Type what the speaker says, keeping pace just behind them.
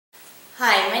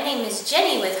Hi, my name is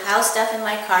Jenny with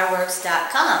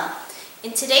Howstuffinmycarworks.com.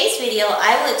 In today's video,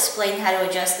 I will explain how to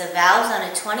adjust the valves on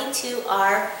a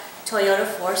 22R Toyota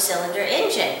 4-cylinder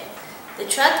engine. The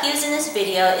truck used in this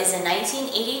video is a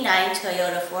 1989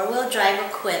 Toyota 4-wheel drive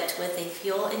equipped with a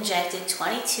fuel-injected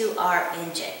 22R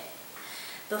engine.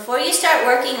 Before you start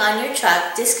working on your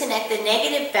truck, disconnect the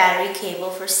negative battery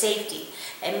cable for safety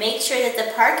and make sure that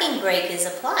the parking brake is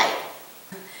applied.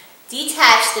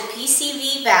 Detach the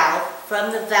PCV valve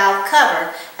from the valve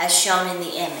cover as shown in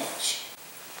the image.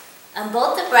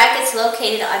 Unbolt the brackets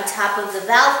located on top of the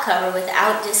valve cover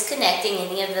without disconnecting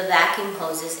any of the vacuum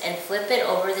hoses and flip it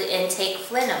over the intake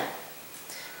plenum.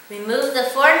 Remove the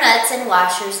 4 nuts and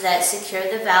washers that secure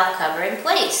the valve cover in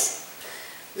place.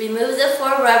 Remove the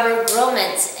 4 rubber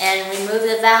grommets and remove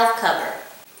the valve cover.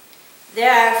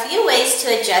 There are a few ways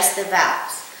to adjust the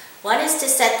valves. One is to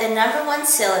set the number 1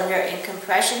 cylinder in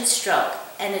compression stroke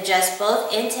and adjust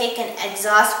both intake and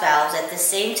exhaust valves at the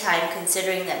same time,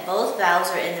 considering that both valves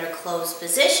are in their closed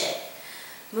position.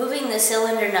 Moving the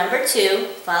cylinder number 2,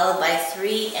 followed by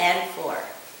 3 and 4.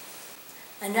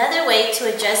 Another way to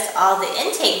adjust all the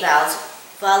intake valves,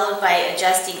 followed by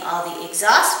adjusting all the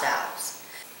exhaust valves.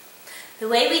 The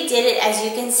way we did it, as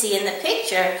you can see in the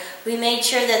picture, we made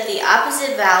sure that the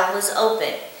opposite valve was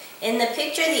open. In the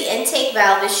picture, the intake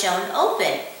valve is shown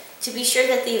open, to be sure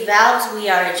that the valves we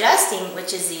are adjusting,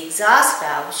 which is the exhaust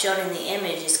valve shown in the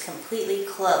image, is completely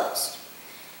closed.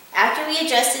 After we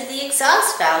adjusted the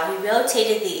exhaust valve, we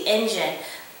rotated the engine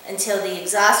until the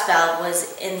exhaust valve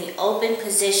was in the open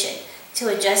position to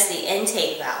adjust the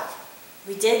intake valve.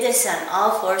 We did this on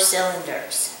all 4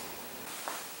 cylinders.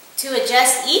 To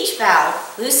adjust each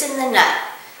valve, loosen the nut.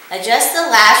 Adjust the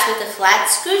lash with a flat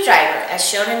screwdriver as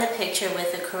shown in the picture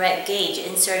with the correct gauge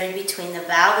inserted between the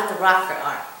valve and the rocker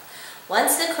arm.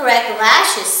 Once the correct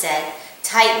lash is set,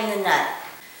 tighten the nut.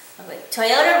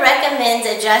 Toyota recommends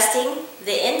adjusting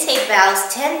the intake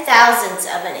valves 10 thousandths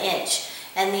of an inch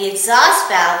and the exhaust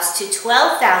valves to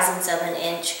 12 thousandths of an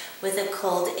inch with a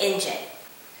cold engine.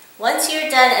 Once you're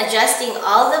done adjusting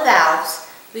all the valves,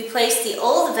 replace the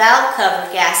old valve cover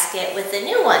gasket with the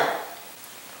new one.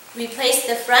 Replace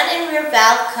the front and rear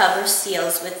valve cover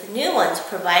seals with the new ones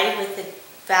provided with the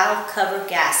valve cover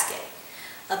gasket.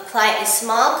 Apply a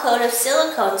small coat of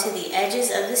silicone to the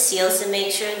edges of the seals to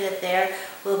make sure that there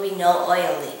will be no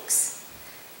oil leaks.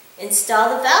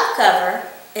 Install the valve cover,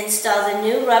 install the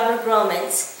new rubber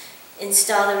grommets,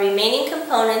 install the remaining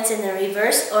components in the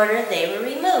reverse order they were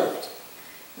removed.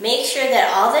 Make sure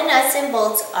that all the nuts and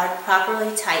bolts are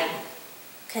properly tightened.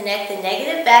 Connect the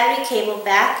negative battery cable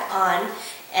back on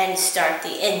and start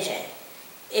the engine.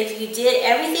 If you did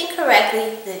everything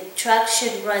correctly, the truck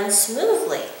should run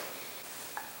smoothly.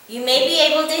 You may be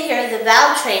able to hear the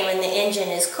valve train when the engine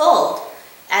is cold.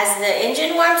 As the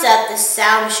engine warms up, the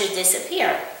sound should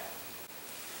disappear.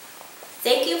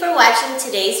 Thank you for watching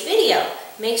today's video.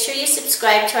 Make sure you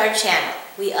subscribe to our channel.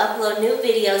 We upload new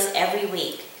videos every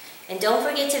week. And don't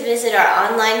forget to visit our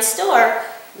online store.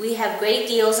 We have great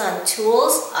deals on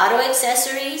tools, auto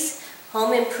accessories,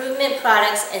 home improvement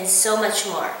products, and so much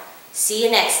more. See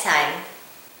you next time.